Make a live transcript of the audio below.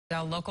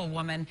A local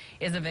woman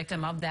is a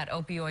victim of that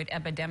opioid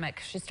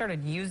epidemic. She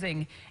started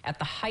using at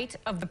the height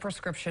of the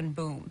prescription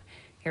boom.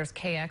 Here's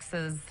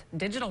KX's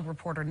digital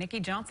reporter,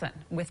 Nikki Johnson,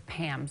 with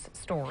Pam's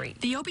story.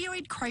 The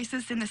opioid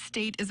crisis in the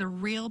state is a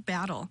real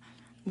battle.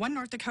 One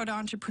North Dakota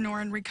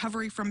entrepreneur in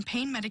recovery from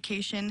pain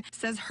medication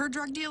says her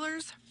drug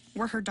dealers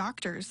were her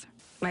doctors.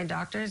 My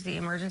doctors, the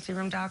emergency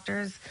room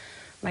doctors,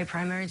 my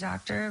primary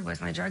doctor was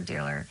my drug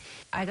dealer.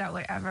 I got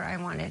whatever I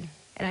wanted.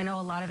 And I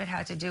know a lot of it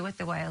had to do with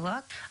the way I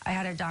look. I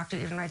had a doctor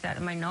even write that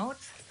in my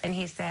notes. And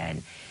he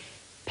said,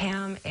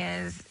 Pam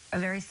is a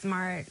very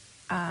smart,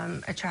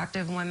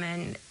 attractive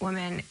woman,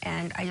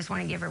 and I just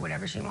want to give her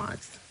whatever she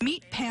wants.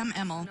 Meet Pam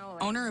Emmel,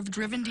 owner of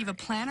Driven Diva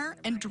Planner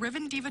and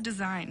Driven Diva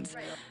Designs.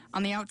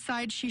 On the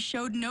outside, she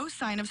showed no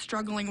sign of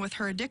struggling with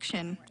her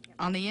addiction.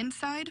 On the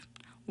inside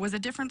was a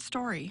different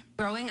story.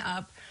 Growing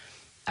up,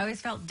 I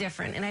always felt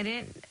different, and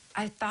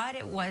I thought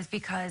it was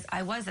because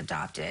I was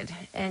adopted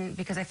and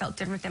because I felt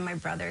different than my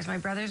brothers. My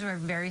brothers were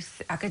very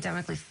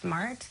academically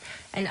smart,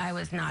 and I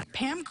was not.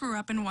 Pam grew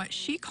up in what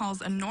she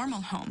calls a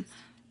normal home.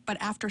 But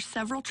after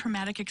several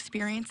traumatic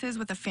experiences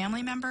with a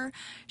family member,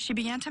 she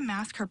began to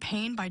mask her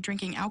pain by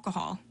drinking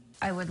alcohol.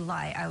 I would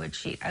lie, I would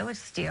cheat, I would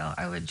steal,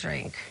 I would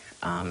drink.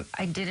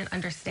 I didn't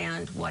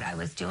understand what I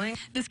was doing.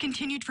 This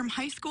continued from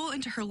high school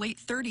into her late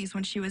 30s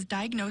when she was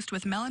diagnosed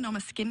with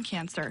melanoma skin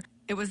cancer.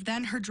 It was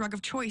then her drug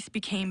of choice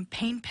became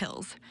pain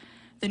pills.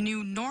 The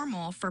new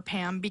normal for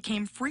Pam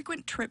became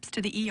frequent trips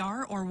to the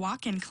ER or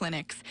walk-in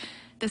clinics.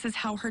 This is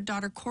how her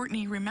daughter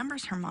Courtney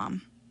remembers her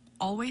mom.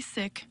 Always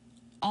sick,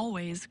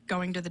 always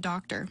going to the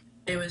doctor.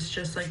 It was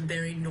just like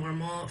very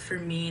normal for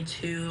me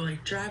to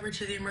drive her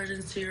to the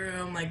emergency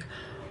room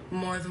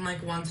more than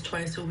once,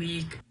 twice a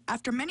week.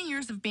 After many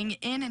years of being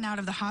in and out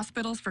of the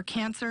hospitals for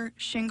cancer,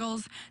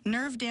 shingles,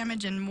 nerve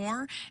damage, and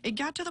more, it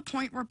got to the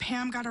point where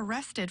Pam got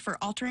arrested for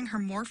altering her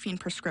morphine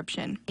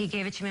prescription. He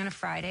gave it to me on a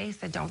Friday,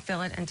 said don't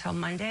fill it until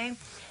Monday.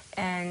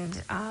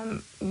 And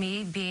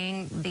me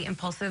being the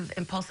impulsive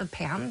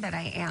Pam that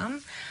I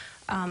am,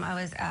 I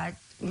was at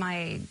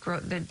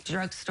the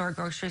drugstore,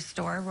 grocery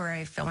store where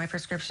I fill my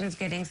prescriptions,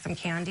 getting some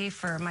candy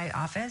for my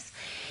office,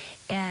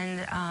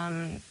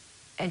 and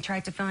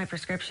tried to fill my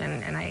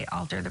prescription, and I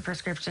altered the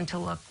prescription to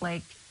look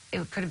like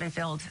it could have been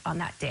filled on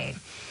that day.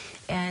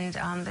 And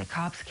the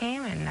cops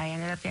came, and I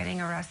ended up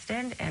getting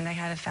arrested, and I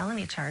had a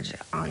felony charge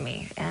on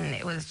me, and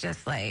it was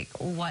just like,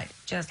 what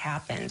just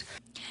happened?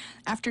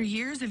 After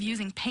years of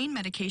using pain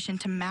medication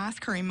to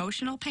mask her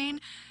emotional pain,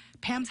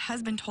 Pam's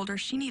husband told her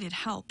she needed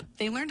help.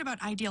 They learned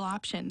about Ideal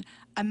Option,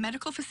 a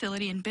medical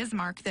facility in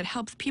Bismarck that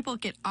helps people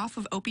get off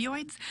of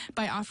opioids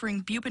by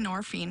offering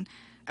buprenorphine,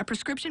 a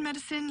prescription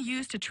medicine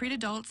used to treat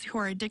adults who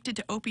are addicted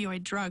to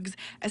opioid drugs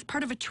as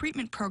part of a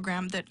treatment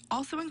program that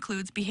also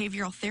includes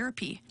behavioral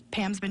therapy.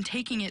 Pam's been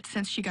taking it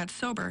since she got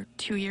sober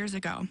 2 years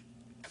ago.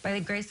 By the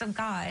grace of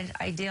God,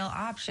 Ideal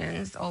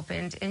Options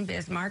opened in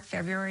Bismarck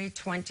February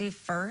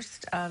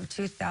 21st of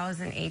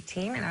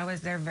 2018, and I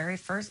was their very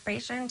first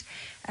patient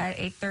at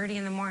 8:30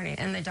 in the morning.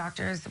 And the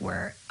doctors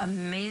were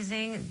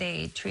amazing.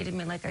 They treated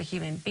me like a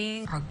human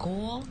being. Our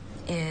goal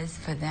is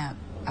for them,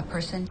 a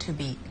person to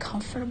be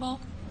comfortable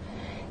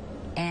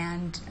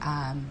and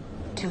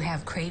to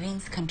have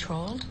cravings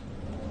controlled,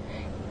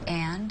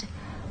 and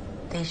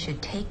they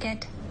should take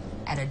it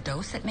at a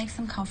dose that makes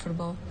them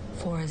comfortable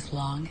for as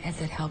long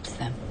as it helps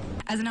them.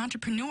 As an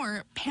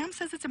entrepreneur, Pam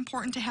says it's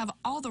important to have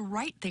all the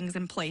right things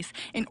in place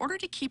in order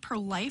to keep her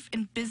life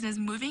and business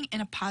moving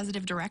in a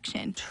positive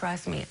direction.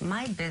 Trust me,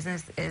 my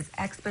business is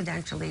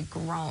exponentially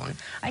grown.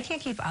 I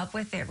can't keep up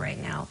with it right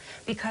now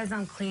because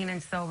I'm clean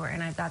and sober,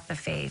 and I've got the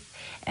faith,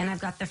 and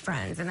I've got the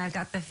friends, and I've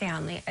got the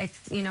family. It's,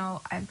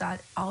 I've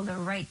got all the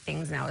right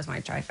things now as my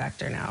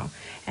trifecta now,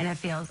 and it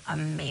feels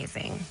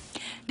amazing.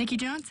 Nikki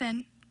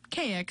Johnson,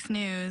 KX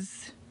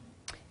News.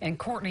 And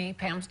Courtney,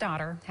 Pam's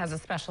daughter, has a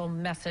special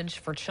message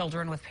for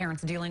children with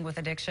parents dealing with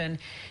addiction.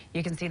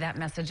 You can see that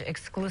message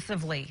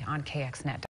exclusively on KXNet.